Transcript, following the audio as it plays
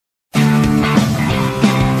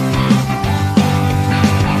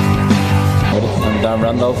Sam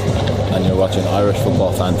Randolph, and you're watching Irish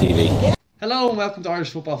Football Fan TV. Hello and welcome to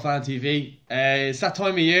Irish Football Fan TV. It's that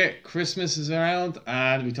time of year, Christmas is around,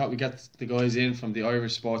 and we thought we'd get the guys in from the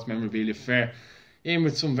Irish Sports Memorabilia Fair in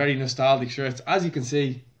with some very nostalgic shirts, as you can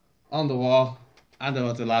see on the wall, and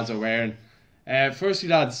what the lads are wearing. Firstly,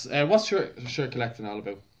 lads, what's shirt collecting all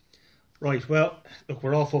about? Right, well, look,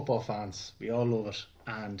 we're all football fans. We all love it.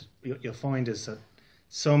 And you'll find is that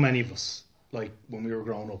so many of us, like when we were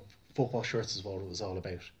growing up, football shirts is what it was all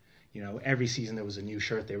about. You know, every season there was a new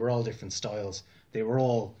shirt. They were all different styles. They were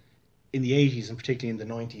all, in the 80s and particularly in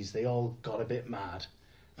the 90s, they all got a bit mad.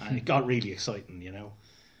 And it got really exciting, you know.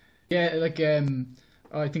 Yeah, like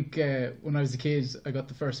I think when I was a kid, I got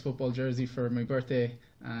the first football jersey for my birthday,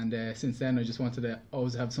 and since then I just wanted to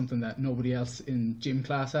always have something that nobody else in gym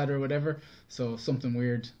class had or whatever. So something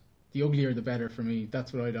weird, the uglier the better for me.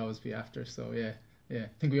 That's what I'd always be after. So yeah, I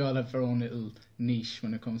think we all have our own little niche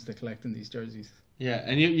when it comes to collecting these jerseys. Yeah,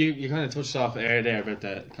 and you kind of touched off there about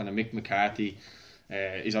the kind of Mick McCarthy.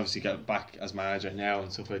 He's obviously got back as manager now and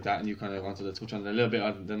stuff like that, and you kind of wanted to touch on a little bit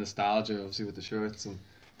on the nostalgia, obviously, with the shirts, and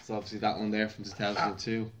it's obviously that one there from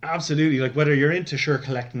 2002. Absolutely, like whether you're into shirt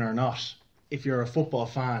collecting or not, if you're a football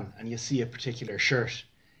fan and you see a particular shirt,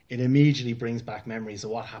 it immediately brings back memories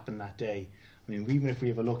of what happened that day. I mean, even if we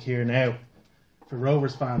have a look here now, for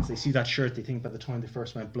Rovers fans, they see that shirt, they think by the time they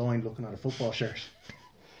first went blind looking at a football shirt.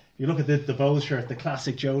 You look at the Bose shirt, the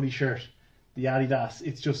classic Jody shirt, the Adidas,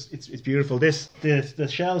 it's beautiful. The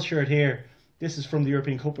Shell shirt here, this is from the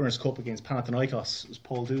European Cup Winners' Cup against Panathinaikos. It was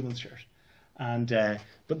Paul Doolan's shirt. And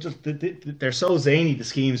but just they're so zany, the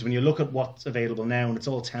schemes, when you look at what's available now, and it's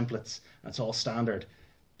all templates and it's all standard.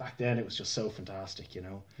 Back then it was just so fantastic, you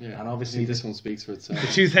know. Yeah, and obviously this one speaks for itself. The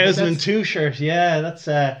 2002 shirt, yeah,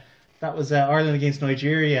 that was Ireland against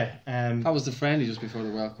Nigeria. That was the friendly just before the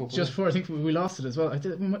World Cup. Just before, I think we lost it as well.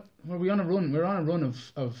 Were we on a run? We were on a run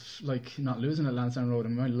of like not losing at Lansdowne Road,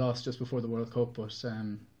 and we might have lost just before the World Cup. But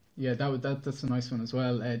yeah, that's a nice one as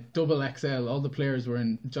well. Double XL. All the players were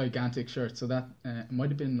in gigantic shirts, so that might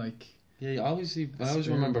have been like. Yeah, I always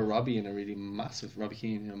remember Robbie in a really massive Robbie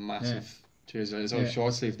Keane in a massive. Cheers. It was only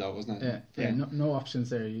short sleeve though, wasn't it? Yeah. No options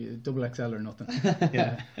there. Double XL or nothing.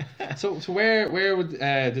 Yeah. So where would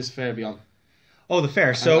this fair be on? Oh, the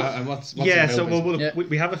fair. So and what's yeah. So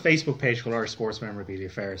we have a Facebook page called Irish Sports Memorabilia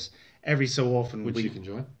Fairs. Every so often, which you can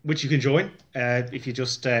join. Which you can join. If you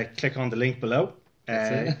just click on the link below,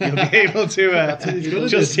 you'll be able to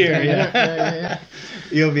just here. Yeah.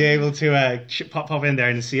 You'll be able to pop in there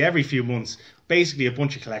and see every few months. Basically, a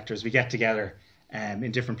bunch of collectors. We get together.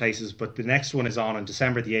 In different places, but the next one is on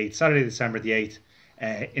December the 8th, Saturday December the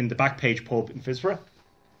 8th, in the Backpage pub in Fisborough.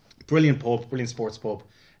 Brilliant pub, brilliant sports pub.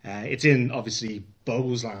 It's in obviously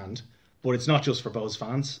Bose land, but it's not just for Bose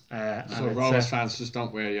fans. So Rovers fans just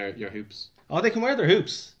don't wear your hoops. Oh, they can wear their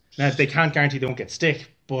hoops. Now they can't guarantee they won't get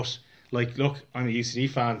stick, but like, look, I'm a UCD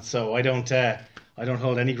fan, so I don't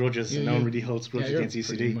hold any grudges. No one really holds grudges against UCD.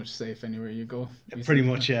 Pretty much safe anywhere you go. Pretty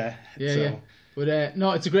much, yeah. Yeah. But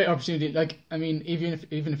no, it's a great opportunity. Like, I mean, even if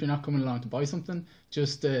you're not coming along to buy something,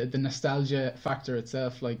 just the nostalgia factor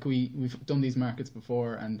itself. Like, we've done these markets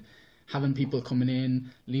before, and having people coming in,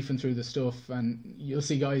 leafing through the stuff, and you'll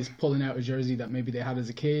see guys pulling out a jersey that maybe they had as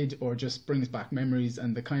a kid, or just brings back memories.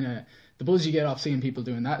 And the buzz you get off seeing people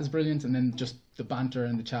doing that is brilliant. And then just the banter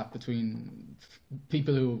and the chat between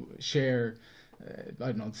people who share. I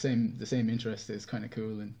don't know, the same interest is kind of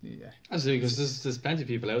cool. And yeah, absolutely, because there's plenty of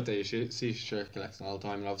people out there you see shirt collecting all the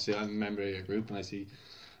time, and obviously I'm a member of your group, and I see,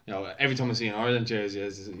 you know, every time I see an Ireland jersey,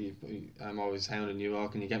 I'm always hounding you, oh,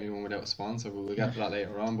 can you get me one without a sponsor? But we'll get to that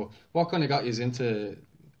later on. But what kind of got you into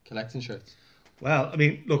collecting shirts? Well, I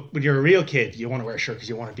mean, look, when you're a real kid, you want to wear a shirt because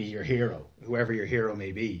you want to be your hero, whoever your hero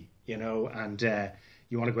may be, you know, and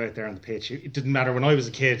you want to go out there on the pitch. It didn't matter when I was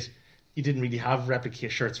a kid. You didn't really have replica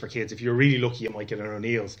shirts for kids. If you're really lucky, you might get an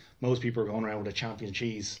O'Neill's. Most people are going around with a Champion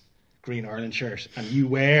Cheese Green Ireland shirt, and you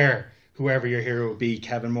wear whoever your hero would be,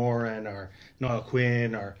 Kevin Moran or Niall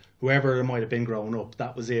Quinn or whoever it might have been growing up.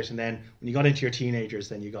 That was it. And then when you got into your teenagers,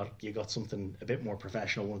 then you got something a bit more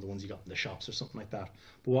professional, one of the ones you got in the shops or something like that.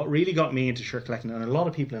 But what really got me into shirt collecting, and a lot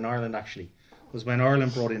of people in Ireland actually, was when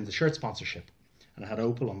Ireland brought in the shirt sponsorship, and it had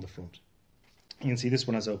Opel on the front. You can see this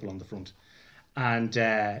one has Opel on the front,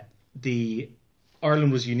 and the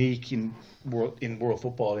Ireland was unique in world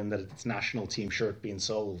football in that its national team shirt being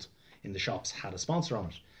sold in the shops had a sponsor on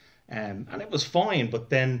it, and it was fine. But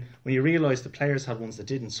then when you realised the players had ones that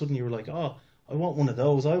didn't, suddenly you were like, oh, I want one of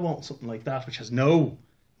those. I want something like that, which has no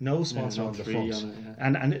sponsor on the front.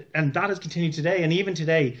 On it, yeah. And that has continued today. And even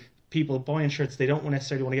today, people buying shirts, they don't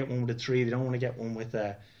necessarily want to get one with a 3. They don't want to get one with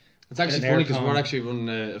a It's actually an funny because aircon. we're actually running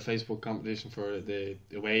a Facebook competition for the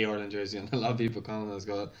away Ireland jersey, and a lot of people comment us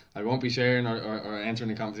go, I won't be sharing or entering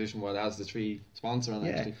the competition while it has the 3 sponsor on it,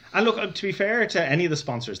 Yeah, actually. and look, to be fair to any of the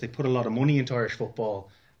sponsors, they put a lot of money into Irish football,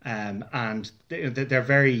 and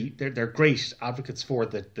they're great advocates for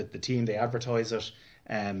the team. They advertise it,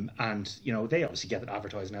 and they obviously get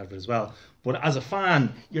advertising out of it as well. But as a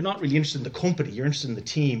fan, you're not really interested in the company; you're interested in the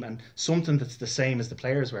team, and something that's the same as the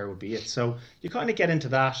players wear would be it. So you kind of get into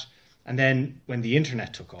that. And then when the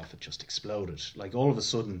internet took off, it just exploded. Like all of a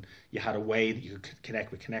sudden, you had a way that you could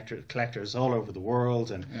connect with collectors all over the world,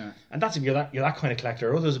 and that's if you're that kind of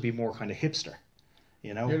collector. Others would be more kind of hipster,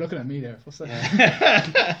 You're looking at me there. What's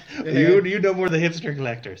that? You know more the hipster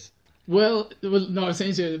collectors. Well, no, I was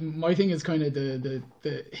saying to you, my thing is kind of the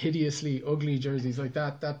hideously ugly jerseys like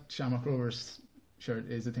that. That Shamrock Rovers shirt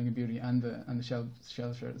is a thing of beauty, and the shell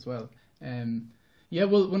shirt as well. Yeah,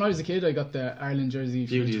 well, when I was a kid, I got the Ireland jersey.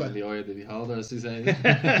 Beauty is in the eye of the beholder, as they say.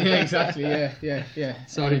 Yeah, exactly. Yeah.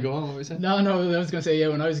 Sorry, go on. What were you saying? No, I was going to say,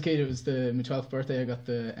 when I was a kid, it was my 12th birthday. I got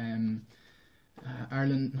the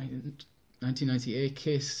Ireland 1998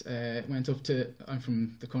 kit. I'm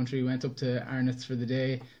from the country. Went up to Arnott's for the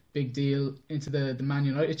day. Big deal. Into the Man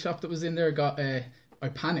United shop that was in there. I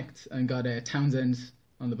panicked and got Townsend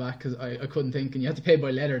on the back because I couldn't think, and you had to pay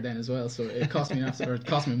by letter then as well, so it cost me it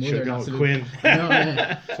cost my mother an absolute Quinn.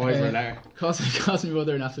 Cost my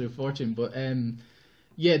mother an absolute fortune. But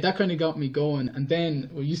that kind of got me going. And then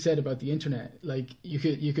what you said about the internet, like you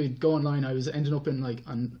could go online. I was ending up in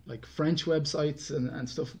on French websites and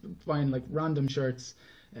stuff, buying like random shirts,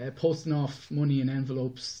 posting off money in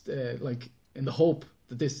envelopes, in the hope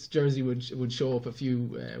that this jersey would show up a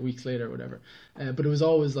few weeks later or whatever. But it was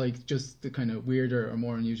always like just the kind of weirder or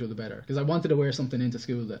more unusual the better, because I wanted to wear something into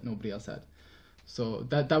school that nobody else had. So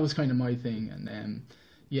that was kind of my thing. And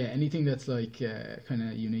anything that's like kind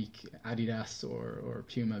of unique, Adidas or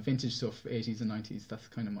Puma, vintage stuff, 80s and 90s, that's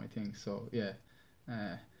kind of my thing. So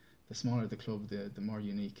the smaller the club, the more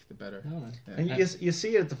unique, the better. Oh, right. And you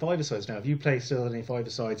see it at the 5-a-sides now. If you play still any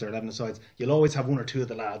 5-a-sides or 11-a-sides, you'll always have one or two of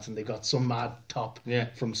the lads, and they got some mad top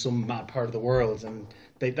from some mad part of the world, and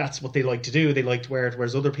that's what they like to do. They like to wear it.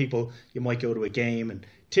 Whereas other people, you might go to a game, and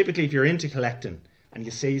typically if you're into collecting, and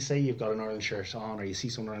you say you've got an Ireland shirt on, or you see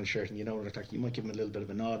someone Ireland shirt, and you might give them a little bit of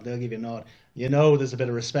a nod. They'll give you a nod. There's a bit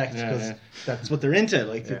of respect because that's what they're into.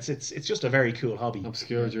 It's just a very cool hobby.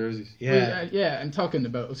 Obscure jerseys. Yeah. And talking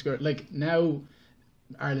about obscure, like now,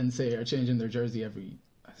 Ireland are changing their jersey every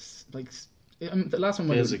the last one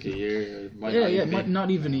feels like a year. Not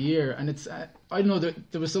even a year. And it's I don't know.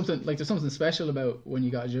 There was something there's something special about when you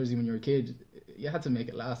got a jersey when you were a kid. You had to make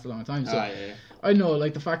it last a long time. So I know,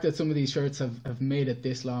 the fact that some of these shirts have made it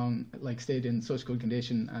this long, stayed in such good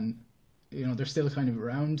condition, and they're still kind of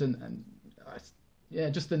around, and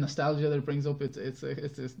just the nostalgia that it brings up. It's I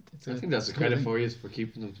think that's a credit for you for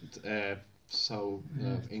keeping them so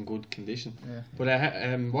in good condition. Yeah. But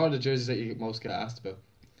what are the jerseys that you most get asked about?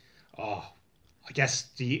 I guess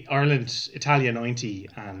the Ireland Italia 90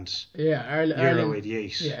 and Euro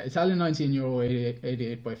 88. Yeah, Italia 90 and Euro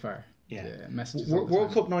 88 by far. Yeah,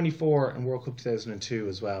 World Cup 94 and World Cup 2002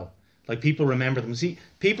 as well. People remember them. See,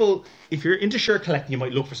 people, if you're into shirt collecting, you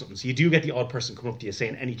might look for something. So you do get the odd person come up to you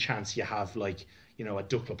saying, any chance you have a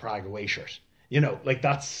Dukla Prague away shirt?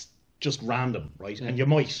 That's just random, right? And you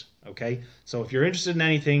might, okay? So if you're interested in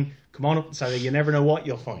anything, come on up and say, you never know what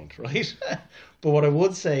you'll find, right? But what I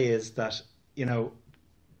would say is that,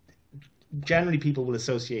 generally people will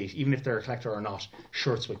associate, even if they're a collector or not,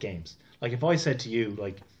 shirts with games. If I said to you,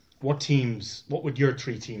 what would your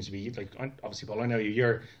 3 teams be? Obviously, Paul, I know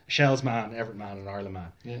you're a Shells man, Everton man, and Ireland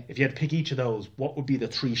man. Yeah. If you had to pick each of those, what would be the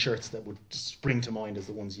 3 shirts that would spring to mind as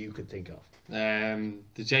the ones you could think of? The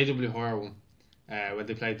JW Horror one, when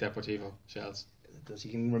they played Deportivo, Shells.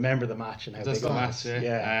 You can remember the match and how that's big the it match, was.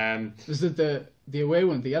 Yeah. Was it the away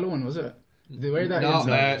one, the yellow one, was it?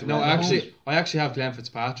 I actually have Glenn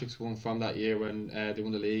Fitzpatrick's one from that year when they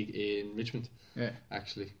won the league in Richmond. Yeah.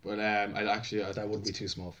 Actually, but that wouldn't be too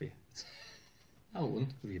small for you. No, it wouldn't.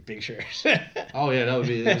 It would be a big shirt. Oh yeah, that would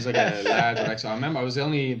be. It was like a large one. Actually, I remember I was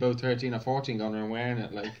only about 13 or 14 going around wearing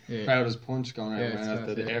it, proud as punch going around wearing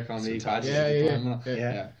it. The Aircon League badges.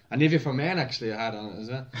 Yeah. And even for men, actually, I had on it as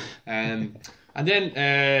well. And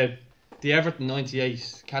then the Everton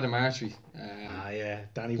 98 Cadamartry.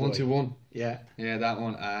 Danny 1-2-1. Yeah, that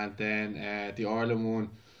one. And then the Ireland one.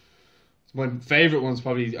 My favourite one's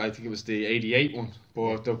probably, I think it was the 88 one.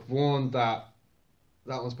 But the one that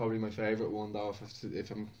one's probably my favourite one, though,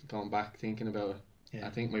 if I'm going back thinking about it. Yeah. I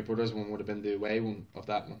think my brother's one would have been the away one of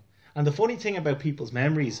that one. And the funny thing about people's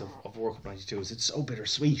memories of World Cup 92 is it's so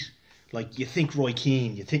bittersweet. Like, you think Roy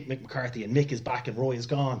Keane, you think Mick McCarthy, and Mick is back and Roy is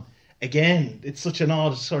gone. Again, it's such an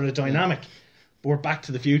odd sort of dynamic. But we're back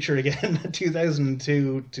to the future again,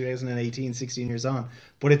 2002, 2018, 16 years on.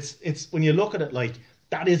 But it's when you look at it, like,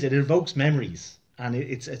 that is, it evokes memories. And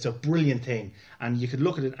it's a brilliant thing. And you could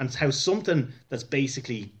look at it and it's how something that's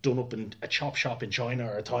basically done up in a chop shop in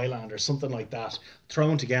China or Thailand or something like that,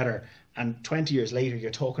 thrown together, and 20 years later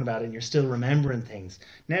you're talking about it and you're still remembering things.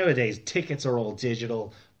 Nowadays, tickets are all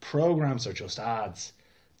digital, programs are just ads.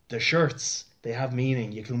 The shirts, they have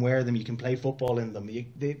meaning. You can wear them, you can play football in them.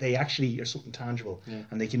 They actually are something tangible. Yeah.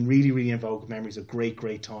 And they can really, really invoke memories of great,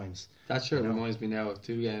 great times. That shirt reminds me now of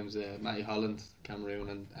 2 games, Matty Holland,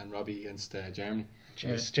 Cameroon, and Robbie against Germany.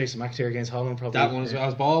 Jason McAteer against Holland, probably. That one as well. I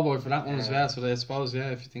was ball boy for that one as well. So I suppose,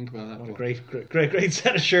 if you think about that. What a great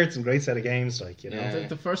set of shirts and great set of games, like, you know. Yeah.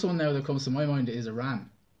 The first one now that comes to my mind is Iran.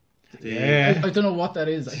 Yeah, I don't know what that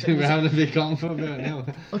is. We're having a big conflict about it now.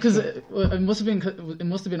 Because it must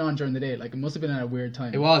have been on during the day. Like, it must have been at a weird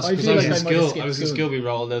time. It was, because I was in school. I was in school. We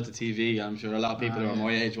rolled out the TV. I'm sure a lot of people who are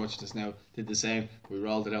my age watched this now did the same. We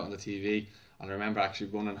rolled it out on the TV, and I remember actually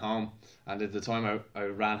running home. And at the time I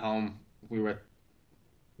ran home, we won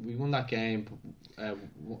that game. It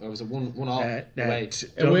was a 1-1 away.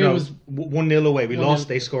 Away was 1-0 away. We lost.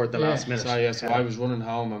 They scored the last minute. So I was running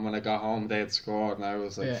home, and when I got home, they had scored, and I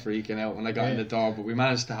was like freaking out when I got in the door. But we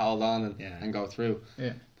managed to hold on and go through.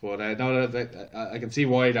 Yeah. But I can see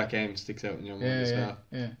why that game sticks out in your mind as well.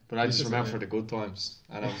 Yeah. But I just remember the good times,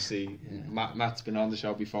 and obviously Matt's been on the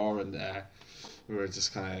show before, and we were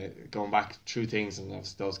just kind of going back through things, and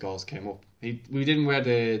those goals came up. We didn't wear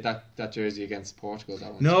that jersey against Portugal.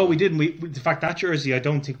 That one. No, we didn't. In fact, that jersey, I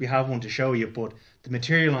don't think we have one to show you, but the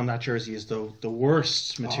material on that jersey is the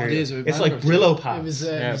worst material. It is. It's like Brillo pads.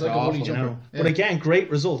 It was like a woolly jumper. Yeah. But again, great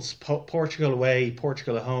results. Portugal away,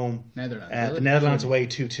 Portugal at home. Netherlands. The Netherlands away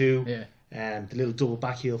 2-2. Yeah. The little double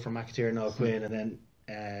back heel from McAteer and Noel Quinn, and then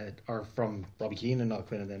or from Robbie Keane and Noel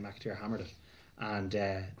Quinn, and then McAteer hammered it. And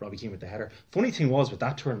Robbie Keane with the header. Funny thing was with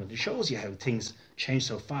that tournament, it shows you how things change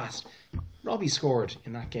so fast. Robbie scored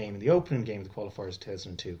in that game, in the opening game of the qualifiers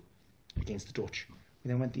 2002 against the Dutch. We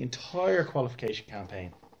then went the entire qualification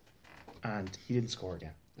campaign and he didn't score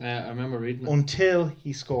again. I remember reading it. Until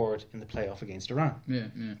he scored in the playoff against Iran. Yeah.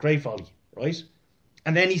 Great volley, right?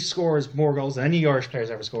 And then he scores more goals than any Irish players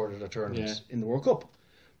ever scored at a tournament in the World Cup.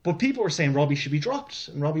 But people were saying Robbie should be dropped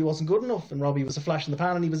and Robbie wasn't good enough and Robbie was a flash in the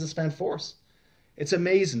pan and he was a spent force. It's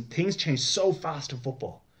amazing. Things change so fast in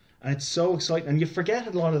football. And it's so exciting. And you forget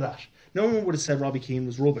a lot of that. No one would have said Robbie Keane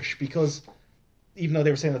was rubbish because, even though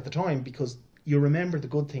they were saying it at the time, because you remember the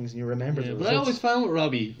good things and you remember the results. But I always found with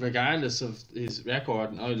Robbie, regardless of his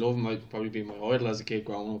record, and I love him, I'd probably be my idol as a kid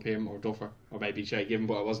growing up, him or Duffer, or maybe Shay Given,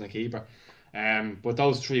 but I wasn't a keeper. But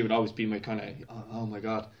those three would always be my kind of, oh my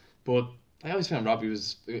God. But I always found Robbie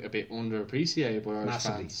was a bit underappreciated by Irish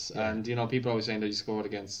fans. Yeah. And, people always saying that he scored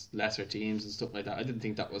against lesser teams and stuff like that. I didn't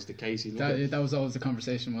think that was the case. That was always the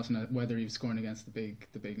conversation, wasn't it? Whether he was scoring against the big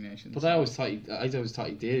nations. But I always thought he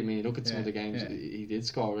did. I mean, look at some of the games he did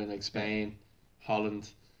score in, like Spain, Holland,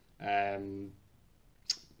 Germany,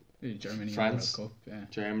 France, World Cup,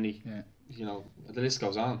 Germany. Yeah. The list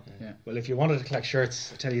goes on. Yeah. Well, if you wanted to collect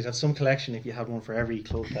shirts, I tell you, you'd have some collection if you had one for every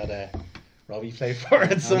club that Robbie played for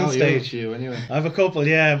at some stage. You anyway. I have a couple, but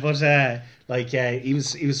he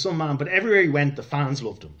was some man. But everywhere he went, the fans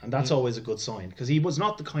loved him, and that's always a good sign because he was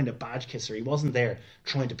not the kind of badge kisser. He wasn't there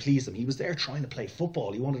trying to please them. He was there trying to play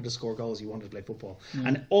football. He wanted to score goals. He wanted to play football.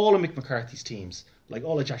 And all of Mick McCarthy's teams, like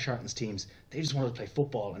all of Jack Sharton's teams, they just wanted to play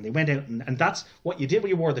football, and they went out and that's what you did when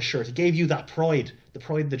you wore the shirt. It gave you that pride, the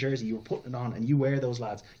pride of the jersey. You were putting it on, and you wear those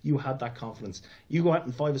lads. You had that confidence. You go out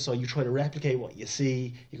in five-a-side, you try to replicate what you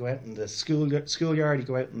see. You go out in the schoolyard. You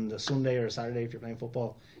go out on the Sunday or Saturday if you're playing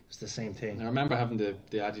football. It's the same thing. I remember having the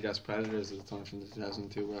Adidas Predators at the time from the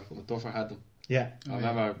 2002 World Cup. Duffer had them. Yeah. I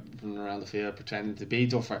remember running around the field pretending to be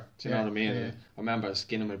Duffer. Do you know what I mean? Yeah. I remember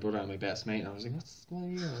skinning my brother and my best mate, and I was like, what's going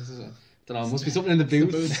on here? I don't know, must be something in the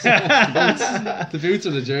boots. The boots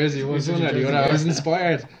or the jersey. One or the other. I was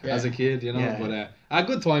inspired as a kid, but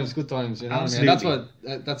good times, you know. Absolutely. What I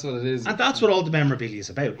mean? That's what it is. And that's what all the memorabilia is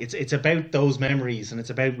about. It's about those memories, and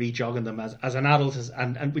it's about rejogging them as an adult,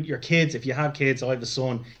 and with your kids. If you have kids, I have a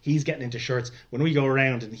son. He's getting into shirts. When we go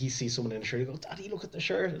around and he sees someone in a shirt, he goes, "Daddy, look at the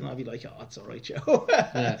shirt," and I'll be like, "Oh, it's all right, Joe."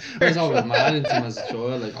 I was always mad into him as a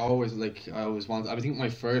child. I always wanted. I think my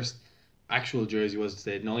first actual jersey was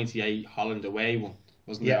the 98 Holland away one.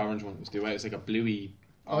 Wasn't the orange one? It was the away. It's like a bluey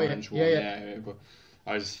orange one. Yeah. But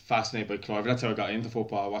I was fascinated by Clive. That's how I got into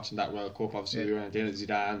football, watching that World Cup. Obviously, we were in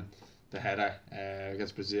Zidane, the header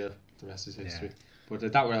against Brazil. The rest is history. But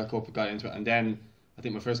that World Cup, I got into it, and then I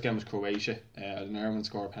think my first game was Croatia. An Ireland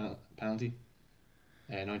scored a penalty.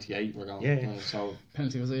 98 we're going. Yeah. So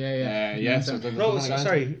Penalty was it? Yeah. So No,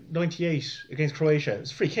 sorry, 98 against Croatia. It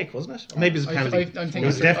was a free kick, wasn't it? Or maybe it was a penalty. I'm thinking It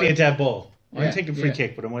was definitely a dead ball. I'm Yeah, thinking free yeah.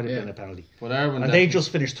 kick, but it might have Yeah. been a penalty. But Ireland, And they just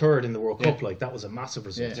finished third in the World Cup. Yeah. Like, that was a massive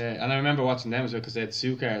result. yeah, and I remember watching them as well because they had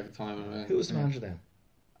Suker at the time. Who was the manager then?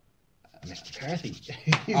 Mr. McCarthy.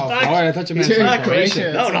 He's Oh, back. I thought you meant He's for back.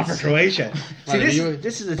 Croatia. No, not for Croatia. See, Right,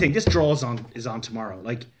 this is the thing. This draw is on tomorrow.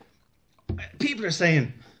 Like, people are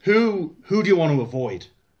saying, who do you want to avoid?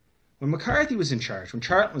 When McCarthy was in charge, when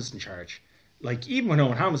Charlton was in charge, like even when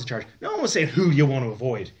Owen Ham was in charge, no one was saying who do you want to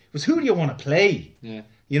avoid. It was who do you want to play. Yeah.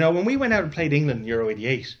 You know, when we went out and played England in Euro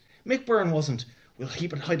 '88, Mick Byrne wasn't, we'll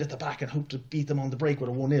keep it high at the back and hope to beat them on the break with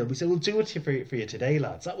a 1-0. We said, we'll do it for you today,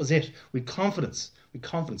 lads. That was it. We had confidence.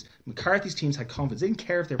 McCarthy's teams had confidence. They didn't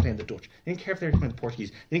care if they were playing the Dutch. They didn't care if they were playing the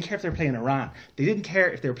Portuguese. They didn't care if they were playing Iran. They didn't care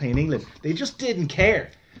if they were playing England. They just didn't care.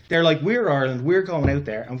 They're like, we're Ireland, we're going out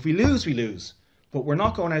there, and if we lose, we lose. But we're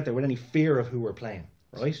not going out there with any fear of who we're playing,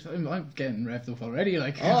 right? I'm getting revved up already.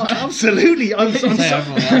 Like, Oh, absolutely. I'm so,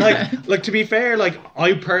 Yeah. like to be fair, like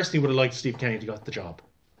I personally would have liked Steve Kenny to got the job,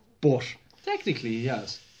 but Technically,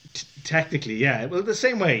 yes. technically, yeah. Well, the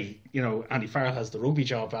same way, you know, Andy Farrell has the rugby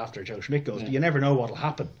job after Joe Schmidt goes, but you never know what'll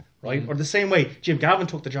happen, right? Or the same way Jim Gavin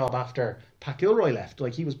took the job after Pat Gilroy left.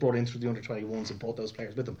 Like, he was brought in through the under-21s and brought those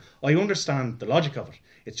players with him. I understand the logic of it.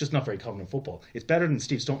 It's just not very common in football. It's better than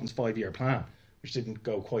Steve Staunton's 5-year plan, which didn't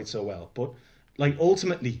go quite so well. But, like,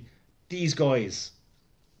 ultimately, these guys,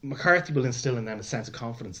 McCarthy will instill in them a sense of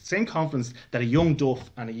confidence. The same confidence that a young Duff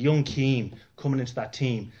and a young Keane coming into that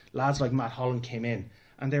team, lads like Matt Holland came in,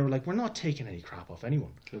 and they were like, we're not taking any crap off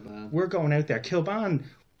anyone. Kilban. We're going out there. Kilban,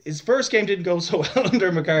 his first game didn't go so well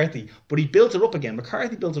under McCarthy, but he built it up again.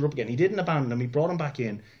 McCarthy built it up again. He didn't abandon him. He brought him back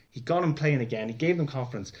in. He got him playing again. He gave them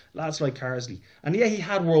confidence. Lads like Carsley. And yeah, he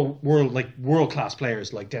had world class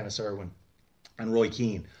players like Dennis Irwin and Roy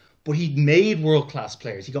Keane. But he made world class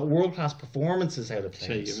players. He got world class performances out of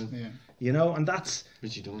players. yeah. You know, and that's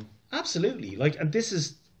Richie Dunn. absolutely like, and this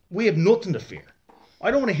is, we have nothing to fear. I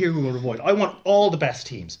don't want to hear who will avoid. I want all the best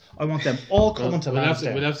teams. I want them all coming to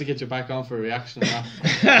Lansdowne. We'll have to get you back on for a reaction on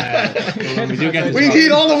that. When we do get this We wrong.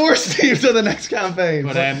 need all the worst teams of the next campaign.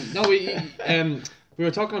 But no, we were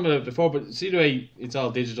talking about it before, but see the way it's all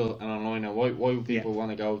digital and online now. Why would people want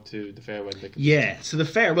to go to the fair when they can? Yeah, so the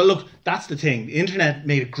fair, well look, that's the thing. The internet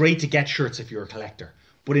made it great to get shirts if you're a collector.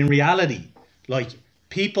 But in reality, like,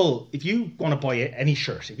 people, if you want to buy any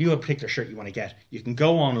shirt, if you have a particular shirt you want to get, you can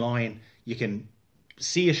go online, you can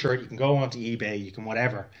see a shirt, you can go onto eBay, you can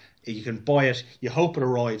whatever, you can buy it, you hope it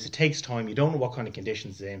arrives, it takes time, you don't know what kind of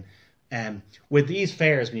conditions it's in. With these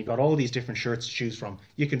fairs, when you've got all these different shirts to choose from,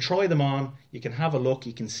 you can try them on, you can have a look,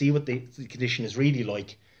 you can see what the condition is really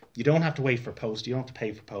like. You don't have to wait for post, you don't have to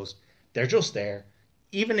pay for post. They're just there.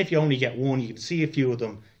 Even if you only get one, you can see a few of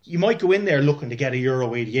them. You might go in there looking to get a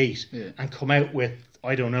Euro 88 and come out with,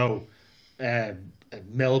 I don't know, a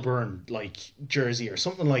Melbourne like jersey or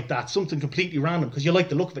something like that, something completely random because you like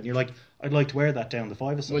the look of it and you're like, I'd like to wear that down the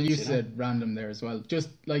 5 or something. Well, you said random there as well. Just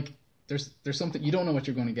like there's something you don't know what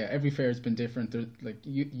you're going to get. Every fair has been different. Like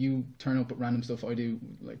you turn up at random stuff. I do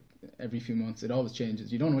like every few months. It always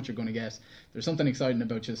changes. You don't know what you're going to get. There's something exciting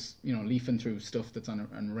about just, you know, leafing through stuff that's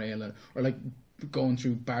on rail or like going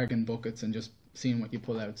through bargain buckets and just seeing what you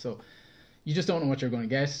pull out. So you just don't know what you're going to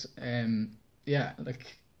get. Yeah,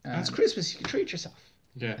 like. And it's Christmas, you can treat yourself.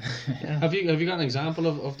 Yeah. Have you got an example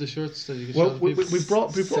of the shirts that you can Well, show we people?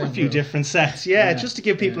 brought a few different sets, just to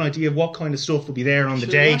give people an idea of what kind of stuff will be there on the Should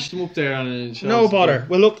day. Lash them up there and show No us bother.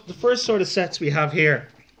 Well, look, the first sort of sets we have here,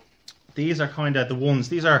 these are kind of the ones.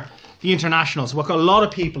 These are the internationals. What got a lot of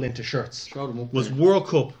people into shirts Show them up was there. World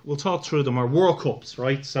Cup. We'll talk through them. Or World Cups,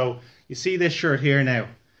 right? So you see this shirt here now.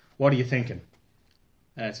 What are you thinking?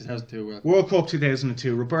 2002. World Cup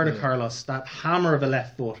 2002. Roberto Carlos, that hammer of a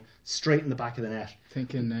left foot straight in the back of the net.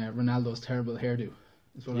 Thinking Ronaldo's terrible hairdo.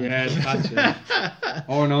 Is what I'm Yeah, thinking. the patch.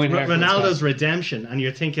 Or no, Ronaldo's redemption, and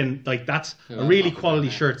you're thinking like that's a really quality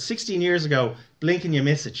shirt. 16 years ago, blink and you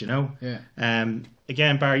miss it, you know. Yeah.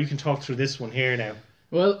 Again, Barry, you can talk through this one here now.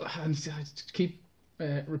 Well, I keep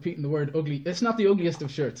repeating the word ugly. It's not the ugliest of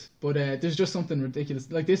shirts, but there's just something ridiculous.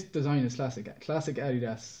 Like, this design is classic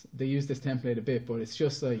Adidas. They use this template a bit, but it's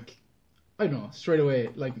just like, I don't know, straight away,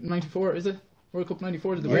 like 94, is it? World Cup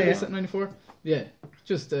 94, did they wear this at 94? Yeah,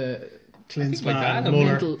 just Klinsmann,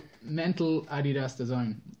 Muller. mental Adidas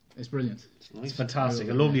design. It's brilliant. It's fantastic,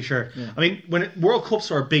 a lovely shirt. Yeah. I mean, World Cups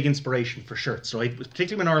are a big inspiration for shirts, right?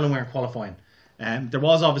 Particularly when Ireland weren't qualifying. There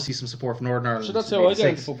was obviously some support from Northern Ireland. So that's in how I got 86.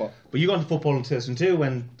 into football. But you got into football in 2002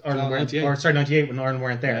 when Ireland weren't, 98. or sorry, 98 when Ireland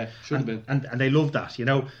weren't there. Yeah, should have been. And they loved that, you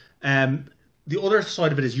know. The other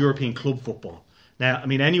side of it is European club football. Now, I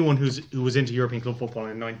mean, anyone who was into European club football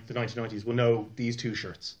in the 1990s will know these two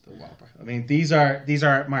shirts. The Whopper. I mean, these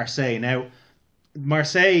are Marseille. Now,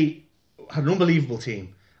 Marseille had an unbelievable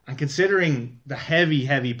team, and considering the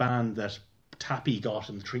heavy ban that Tapi got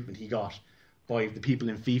and the treatment he got by the people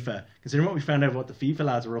in FIFA, considering what we found out what the FIFA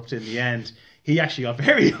lads were up to in the end, he actually got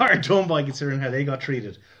very hard done by considering how they got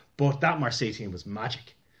treated. But that Marseille team was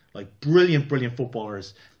magic. Like, brilliant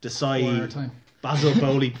footballers. Desai, Basil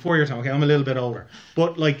Bowley, before your time. Okay, I'm a little bit older.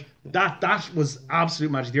 But, like, that was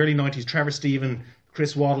absolute magic. The early 90s, Trevor Steven,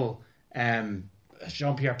 Chris Waddle,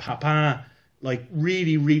 Jean-Pierre Papin, like,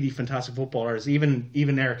 really fantastic footballers. Even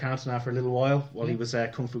Eric Cantona for a little while he was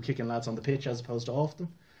kung fu kicking lads on the pitch as opposed to off them.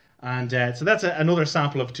 And so that's another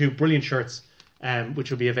sample of two brilliant shirts,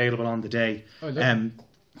 which will be available on the day.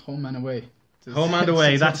 Home and away. Home and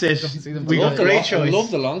away, that's it. We got great choice. I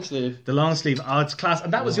love the long sleeve. The long sleeve, it's class.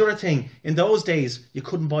 And that was the other thing. In those days, you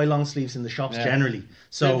couldn't buy long sleeves in the shops generally.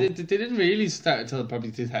 So they didn't really start until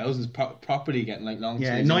probably 2000s properly getting like long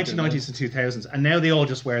sleeves. 1990s and 2000s. And now they all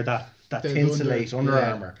just wear that Tinselate Under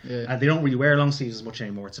Armour. Yeah. And they don't really wear long sleeves as much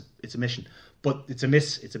anymore. It's a mission. But it's a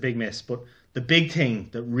miss. It's a big miss. But the big thing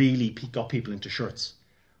that really got people into shirts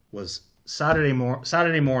was Saturday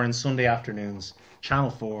morning, Sunday afternoons,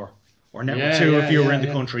 Channel 4, or Network 2 if you were in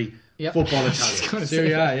the country, Football Italia.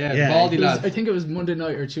 Serie A, Baldy lad. I think it was Monday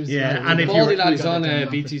night or Tuesday night. And if Baldy lad is on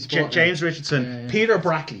BT Sport. James Richardson, Peter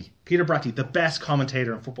Brackley, the best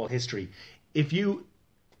commentator in football history.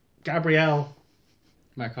 Gabrielle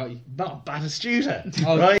Marcotti. Not Batistuta.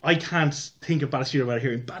 Right? I can't think of Batistuta without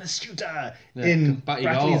hearing Batistuta in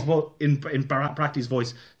Brackley's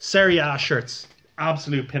voice. Serie A shirts,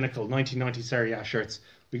 absolute pinnacle. 1990 Serie A shirts.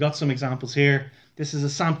 We got some examples here. This is a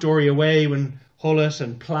Sampdoria away when Hullet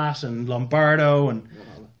and Platt and Lombardo and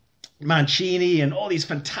Mancini and all these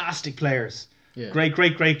fantastic players. Yeah.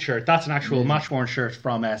 Great shirt. That's an actual match-worn shirt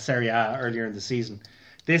from Serie A earlier in the season.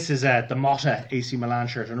 This is the Motta AC Milan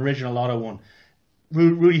shirt, an original Lotto one.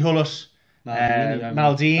 Rudy Hullet,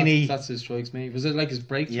 Maldini. That's his strikes me. Was it like his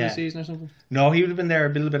breakthrough season or something? No, he would have been there a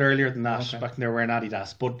little bit earlier than that, back when they were wearing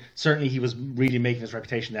Adidas. But certainly he was really making his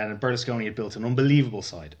reputation then, and Berlusconi had built an unbelievable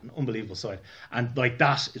side. And like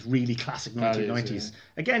that is really classic 1990s.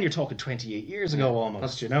 Again, you're talking 28 years ago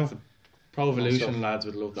almost, you know. Pro Evolution lads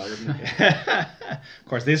would love that, wouldn't they? Of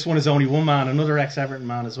course, this one is only one man, another ex-Everton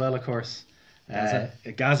man as well, of course.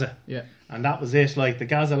 Gaza. Yeah. And that was it. Like, the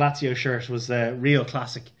Gaza Lazio shirt was a real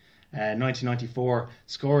classic. 1994,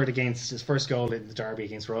 scored against his first goal in the derby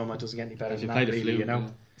against Roma. It doesn't get any better than that, really, you know.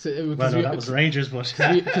 That was Rangers, but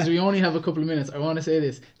because we only have a couple of minutes, I want to say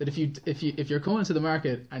this: that if you're coming to the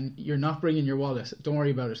market and you're not bringing your wallet, don't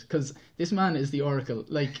worry about it, because this man is the oracle.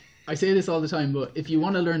 Like, I say this all the time, but if you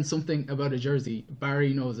want to learn something about a jersey,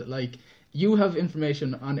 Barry knows it. Like, you have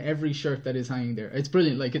information on every shirt that is hanging there. It's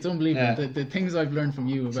brilliant. Like, it's unbelievable. The things I've learned from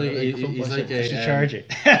you about football. He's like charge it.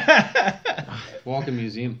 Walking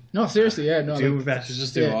museum. No, seriously, no.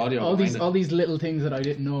 Just do audio. All these little things that I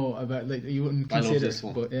didn't know about, like, you wouldn't consider. I love this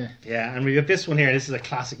one. But yeah, and we got this one here. This is a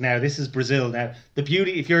classic now. This is Brazil. Now, the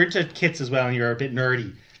beauty, if you're into kits as well and you're a bit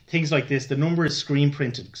nerdy, things like this, the number is screen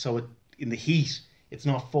printed, so in the heat, it's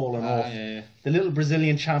not falling off. Yeah. The little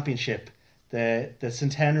Brazilian championship, the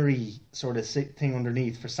centenary sort of thing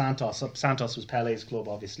underneath for Santos. Santos was Pele's club,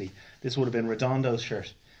 obviously. This would have been Redondo's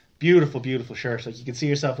shirt. Beautiful shirt. Like, you can see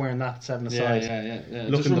yourself wearing that 7-a-side. Yeah.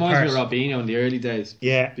 It just reminds me of Robinho in the early days.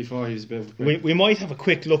 Yeah. Before he was a bit of a we might have a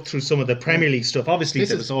quick look through some of the Premier League stuff. Obviously,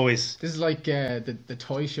 there was always... This is like the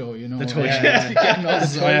toy show, you know. The toy show. Getting all the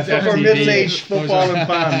toys for middle-aged footballing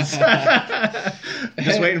fans.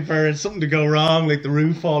 Just waiting for something to go wrong, like the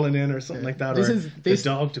roof falling in or something like that, the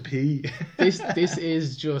dog to pee. This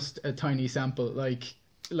is just a tiny sample. Like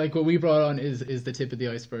what we brought on is the tip of the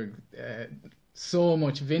iceberg. So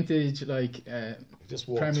much vintage, like just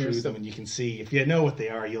walk through them and you can see, if you know what they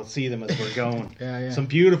are, you'll see them as we're going. Yeah. Some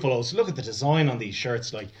beautiful. So look at the design on these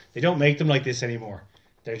shirts. Like, they don't make them like this anymore.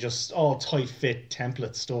 They're just all tight fit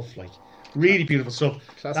template stuff. Like, really beautiful stuff.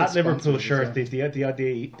 Classic that Liverpool shirt, the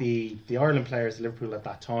Ireland players at Liverpool at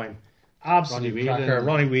that time, absolutely cracker.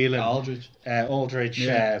 Ronnie Whelan, Aldridge.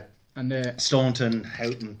 And Staunton,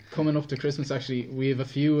 Houghton. Coming up to Christmas, actually, we have a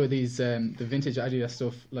few of these the vintage Adidas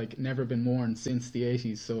stuff, like, never been worn since the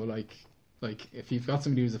 80s. So like if you've got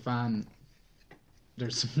somebody who's a fan,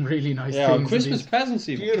 there's some really nice things. Christmas presents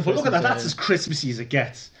even. Beautiful. Look at that. That's as Christmassy as it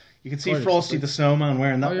gets. You can see Gorgeous, Frosty right. the Snowman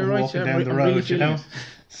wearing that you're one right, walking yeah, down the I'm road, really you feeling know. it.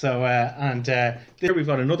 So there we've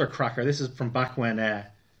got another cracker. This is from back when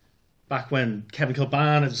Kevin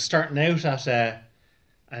Kilbane was starting out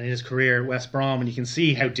and in his career at West Brom, and you can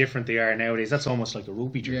see how different they are nowadays. That's almost like a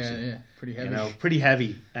rugby jersey. Yeah, pretty heavy. You know, pretty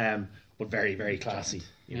heavy, but very, very classy.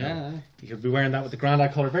 You know, Yeah. you could be wearing that with the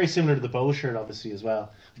Grandad colour, very similar to the bow shirt, obviously as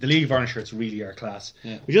well. The League of Ireland shirts really are class.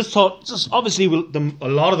 Yeah. We just thought, obviously, a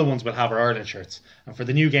lot of the ones will have our Ireland shirts, and for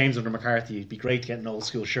the new games under McCarthy, it'd be great to get an old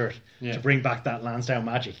school shirt to bring back that Lansdowne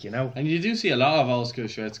magic. You know. And you do see a lot of old school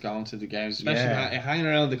shirts going to the games, especially hanging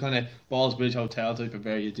around the kind of Ballsbridge Hotel type of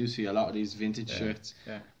area. You do see a lot of these vintage shirts.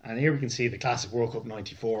 Yeah. And here we can see the classic World Cup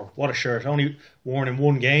 '94. What a shirt! Only worn in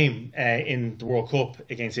one game in the World Cup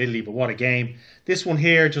against Italy, but what a game! This one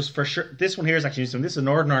here, just for sure. This one here is actually this is a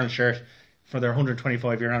Northern Ireland shirt for their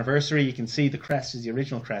 125-year anniversary. You can see the crest is the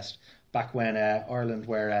original crest back when Ireland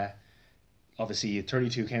were obviously a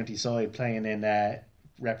 32 county side playing in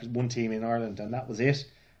one team in Ireland, and that was it.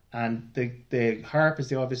 And the harp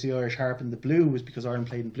is obviously the Irish harp, and the blue was because Ireland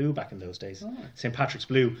played in blue back in those days. St. Patrick's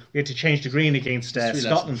blue. We had to change the green against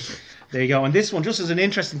Scotland. There you go. And this one, just as an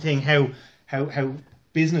interesting thing, how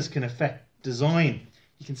business can affect design.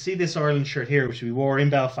 You can see this Ireland shirt here, which we wore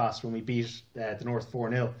in Belfast when we beat the North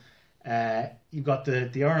 4-0. You've got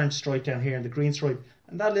the orange stripe down here and the green stripe,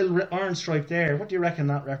 and that little orange stripe there. What do you reckon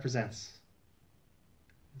that represents?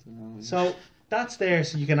 So that's there,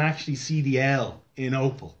 so you can actually see the L in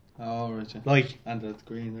opal. Oh, right. Yeah. Like, and that's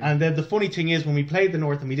green. Right? and then the funny thing is, when we played the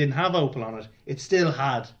North and we didn't have opal on it, it still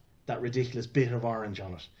had that ridiculous bit of orange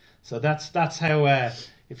on it. So that's how.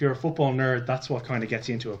 If you're a football nerd, that's what kind of gets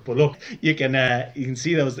you into it. But look, you can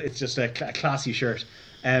see those. It's just a classy shirt.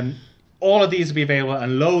 All of these will be available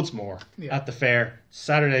and loads more at the fair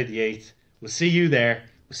Saturday the 8th. We'll see you there.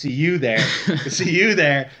 We'll see you there. We'll see you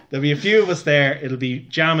there. There'll be a few of us there. It'll be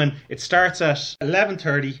jamming. It starts at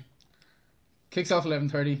 11:30. Kicks off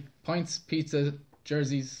 11:30. Pints, pizza,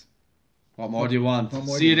 jerseys. What more do you want? What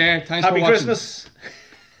more See do you you there. Thanks Happy for watching. Christmas.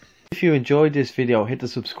 If you enjoyed this video, hit the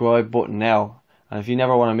subscribe button now. And if you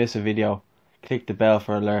never want to miss a video, click the bell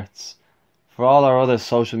for alerts. For all our other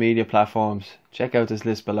social media platforms, check out this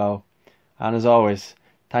list below. And as always,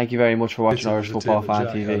 thank you very much for watching Irish Football Fan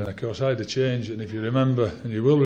TV. And of course I had to change, and if you remember, and you will